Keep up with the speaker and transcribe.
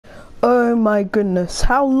Oh my goodness,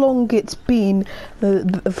 how long it's been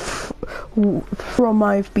from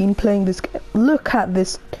I've been playing this game. Look at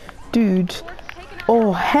this dude.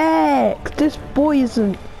 Oh heck, this boy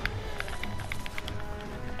isn't...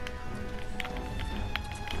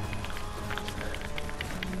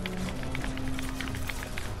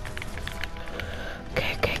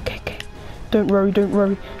 Okay. Don't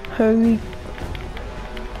worry. Holy...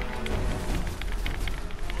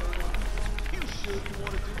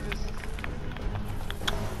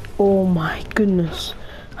 Oh my goodness.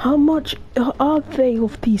 How much are they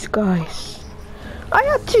of these guys? I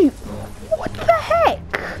had to... What the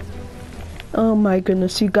heck? Oh my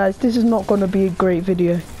goodness, you guys, this is not gonna be a great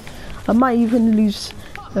video. I might even lose...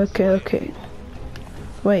 Okay.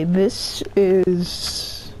 Wait, this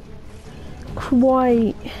is...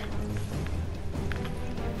 quite...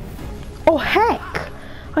 Oh heck!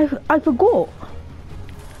 I forgot.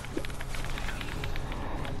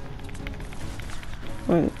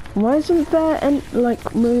 Wait, why isn't there any,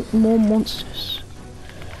 like, more monsters?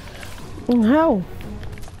 How?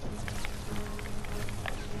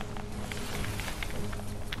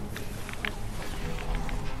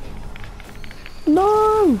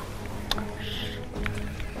 No!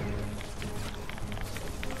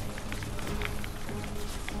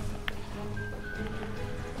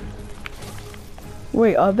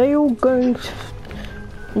 Wait, are they all going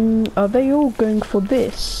for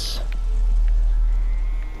this?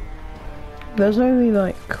 There's only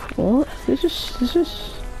like, what? Is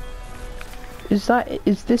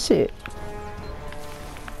this it?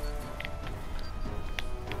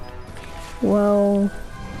 Well,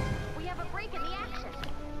 we have a break in the action.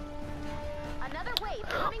 Another wave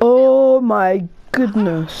coming oh my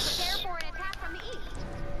goodness. Prepare for an attack from the east.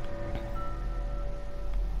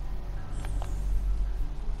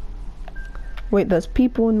 Wait, there's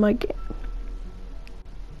people in my game.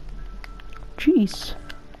 Jeez.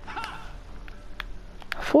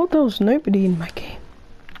 I thought there was nobody in my game.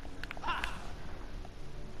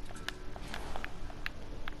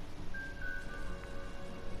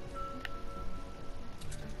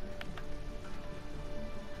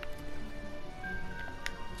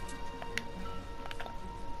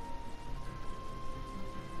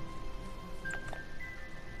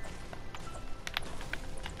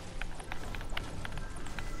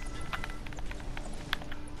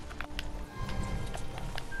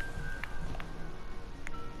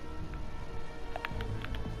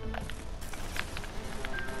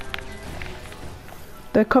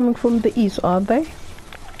 They're coming from the east, are they?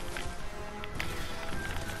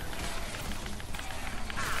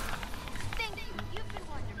 Thank you. You've been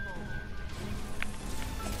wonderful.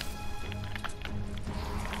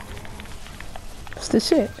 Is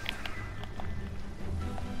this it?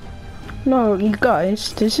 No, you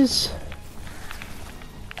guys, this is...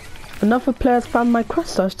 Another player's found my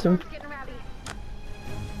quest item. Getting rowdy.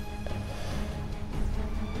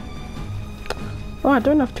 Oh, I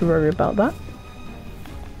don't have to worry about that.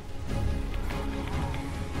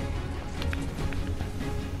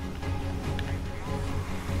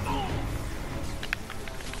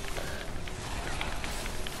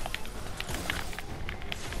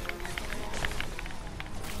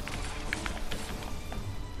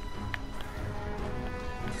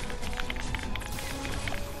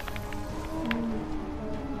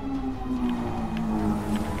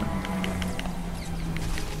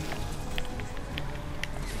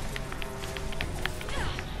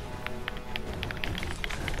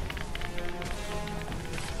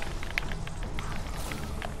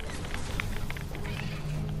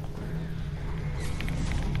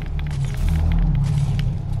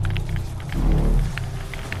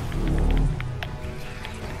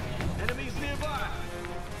 Enemies nearby.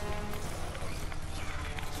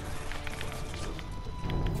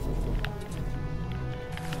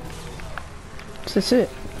 Is this it?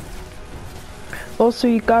 Also,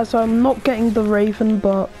 you guys, I'm not getting the Raven,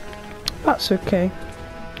 but that's okay.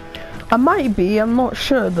 I might be, I'm not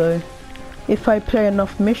sure though, if I play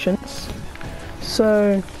enough missions.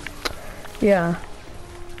 So, yeah.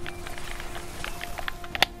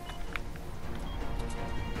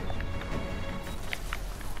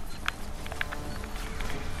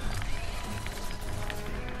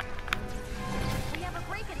 We have a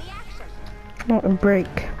break in the action. Not a break.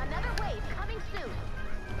 Another wave coming soon.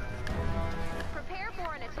 Prepare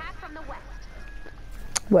for an attack from the west.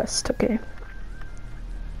 West, okay.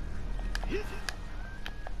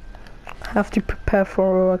 Have to prepare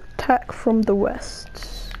for an attack from the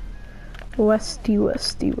west. Westy,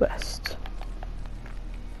 west.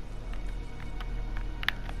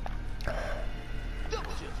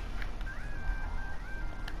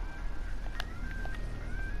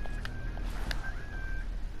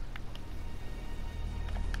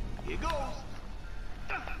 Here goes.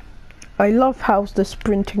 I love how the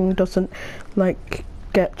sprinting doesn't like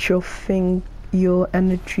get your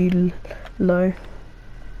energy low.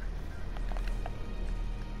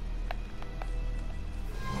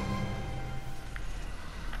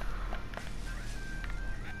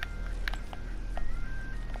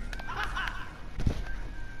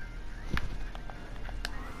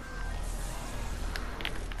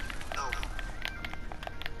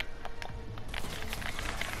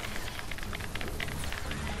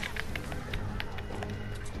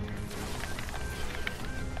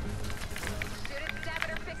 Shoot it, stab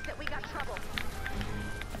it, or fix it. We got trouble.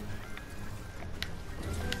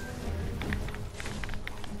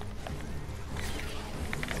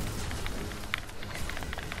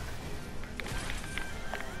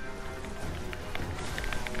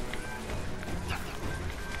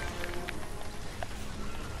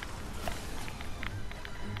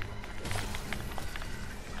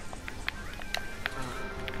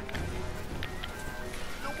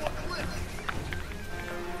 No more clips.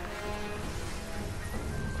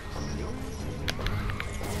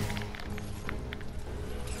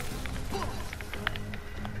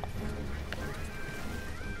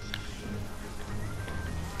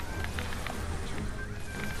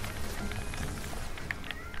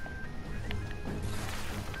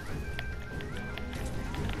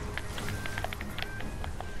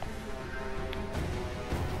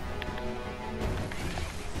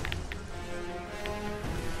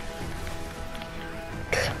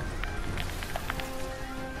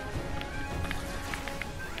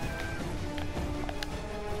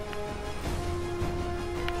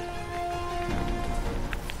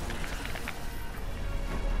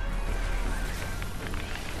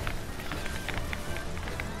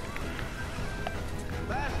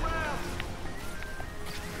 Last round.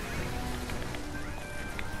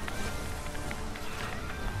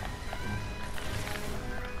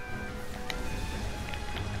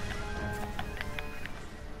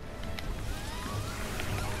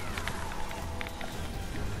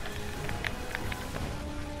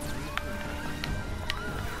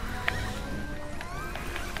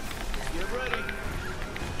 Get ready.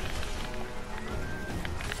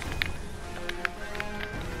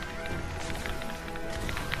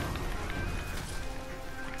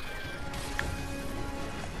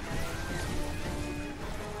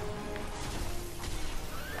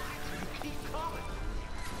 Keep coming.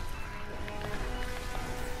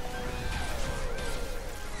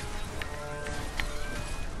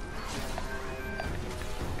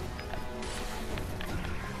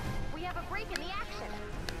 We have a break in the action.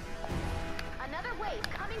 Another wave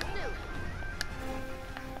coming soon.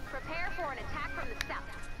 Prepare for an attack from the south.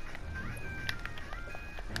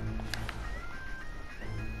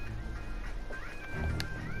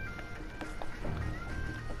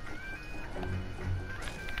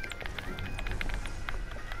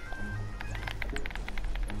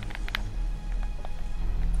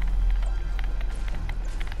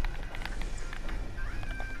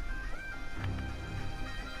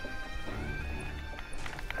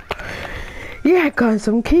 Yeah, guys,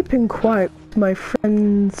 I'm keeping quiet. My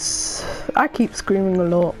friends, I keep screaming a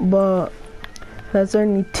lot, but there's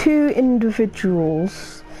only two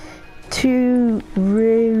individuals, two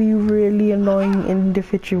really annoying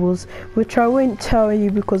individuals, which I won't tell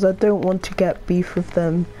you because I don't want to get beef with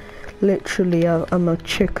them. Literally, I'm a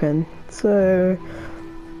chicken. So,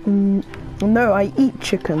 no, I eat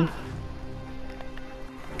chicken.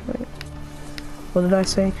 Wait, what did I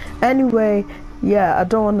say? Anyway, yeah, I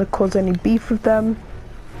don't want to cause any beef with them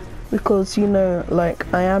because, you know,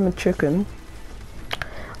 like, I am a chicken.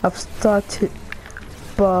 I've started,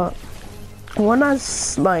 but when I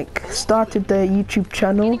started the YouTube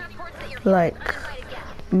channel, like,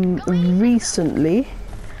 recently,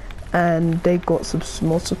 and they got some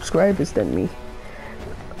more subscribers than me.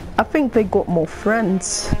 I think they got more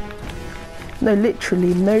friends. No,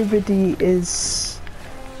 literally, nobody is.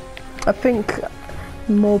 I think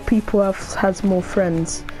more people has more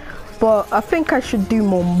friends, but I think I should do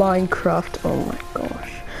more Minecraft. Oh my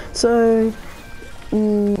gosh! So,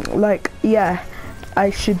 like, yeah, I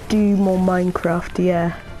should do more Minecraft.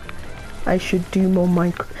 Yeah, I should do more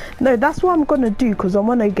Minecraft. No, that's what I'm gonna do because I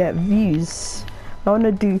want to get views. I want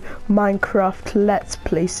to do Minecraft Let's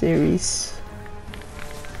Play series.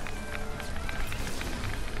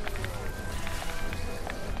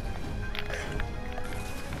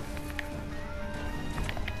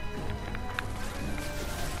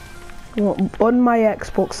 Well, on my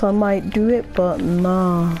Xbox I might do it, but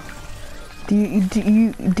nah. Do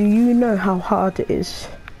you know how hard it is?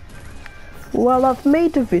 Well, I've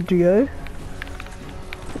made a video.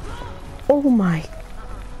 Oh my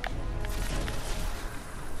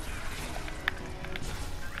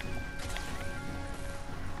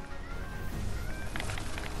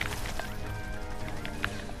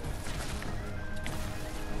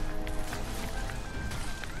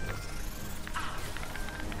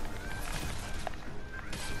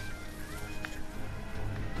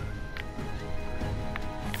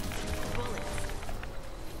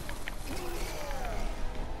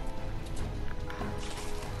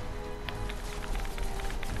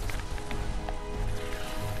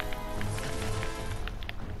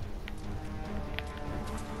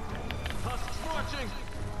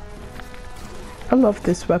I love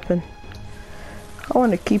this weapon. I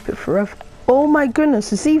want to keep it forever. Oh my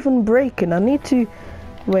goodness, it's even breaking. I need to...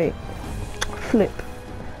 Wait. Flip.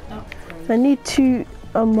 I need to,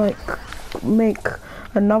 like, make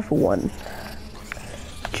another one.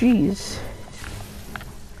 Jeez.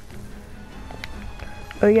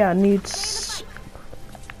 Oh yeah, I need...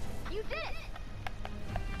 You did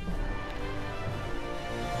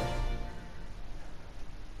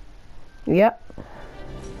it. Yep.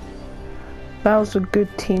 That was a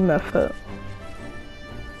good team effort.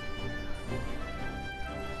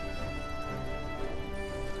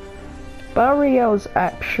 Barriel's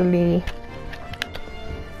actually...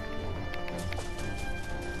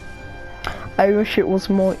 I wish it was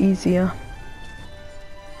more easier.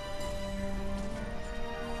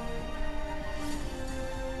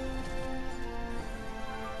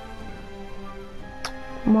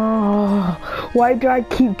 Oh, why do I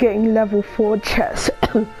keep getting level 4 chests?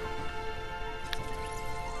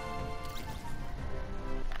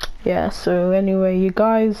 Yeah, so anyway, you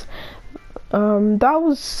guys, that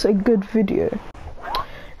was a good video.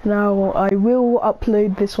 Now, I will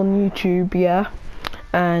upload this on YouTube, yeah,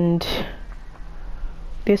 and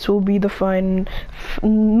this will be the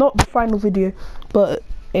not the final video, but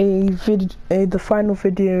the final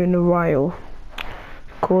video in a while,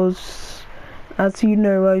 because as you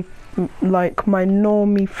know, I like my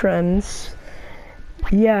normie friends,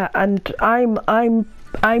 yeah, and I'm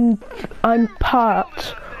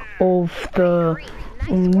part of the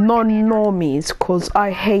non-normies, because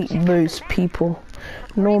I hate those people.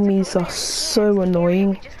 Normies are so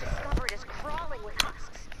annoying.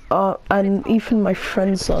 And even my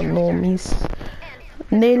friends are normies.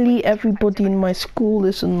 Nearly everybody in my school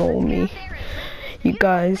is a normie. You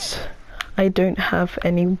guys, I don't have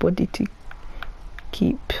anybody to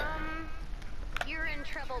keep. You're in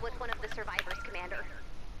trouble with one of the survivors, Commander.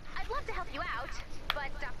 I'd love to help you out,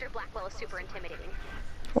 but Dr. Blackwell is super intimidating.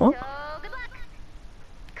 What? So, good luck.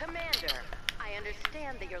 Commander, I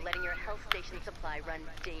understand that you're letting your health station supply run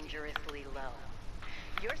dangerously low.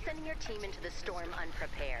 You're sending your team into the storm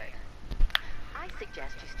unprepared. I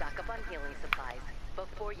suggest you stock up on healing supplies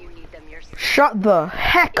before you need them yourself. Shut the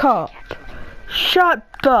heck up! Shut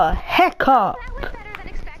the heck up! That went better than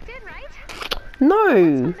expected, right?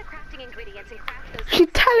 No! Some of the crafting ingredients and craft those. She's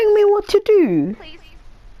telling me what to do!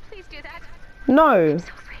 Please do that. No! So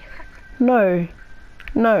afraid of her. No!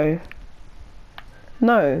 No!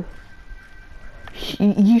 No!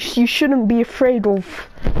 You shouldn't be afraid of...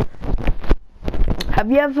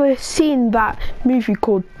 Have you ever seen that movie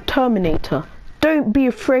called Terminator? Don't be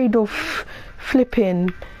afraid of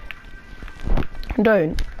flipping.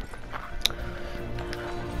 Don't.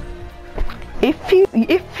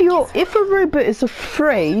 If a robot is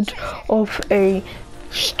afraid of a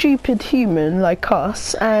stupid human like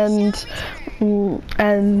us, and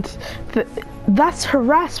that's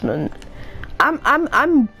harassment.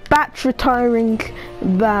 I'm batch retiring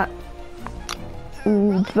that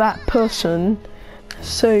person,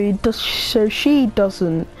 so she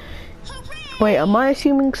doesn't. Wait, am I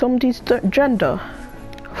assuming somebody's gender?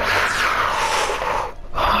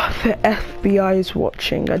 The FBI is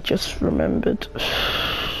watching, I just remembered.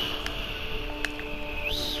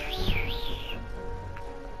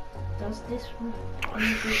 Does this one?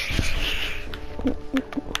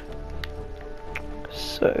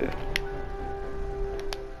 So...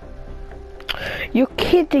 You're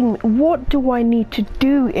kidding me. What do I need to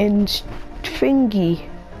do in thingy?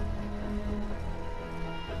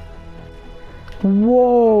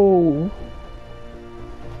 Whoa.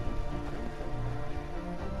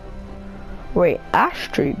 Wait,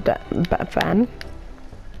 Astro that van?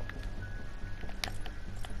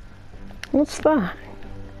 What's that?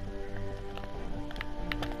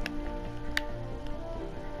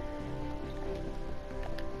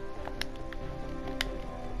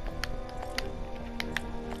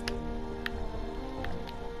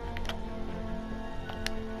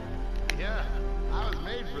 Yeah, I was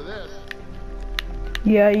made for this.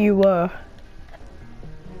 Yeah, you were.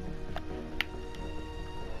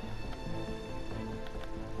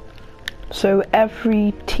 So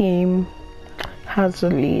every team has a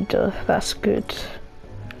leader, that's good.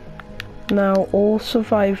 Now all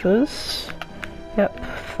survivors, yep,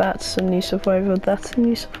 that's a new survivor, that's a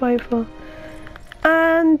new survivor.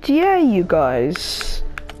 And yeah, you guys,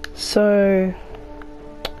 so,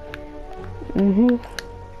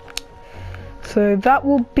 so that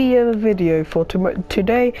will be a video for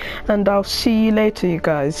today, and I'll see you later, you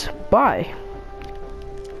guys, bye.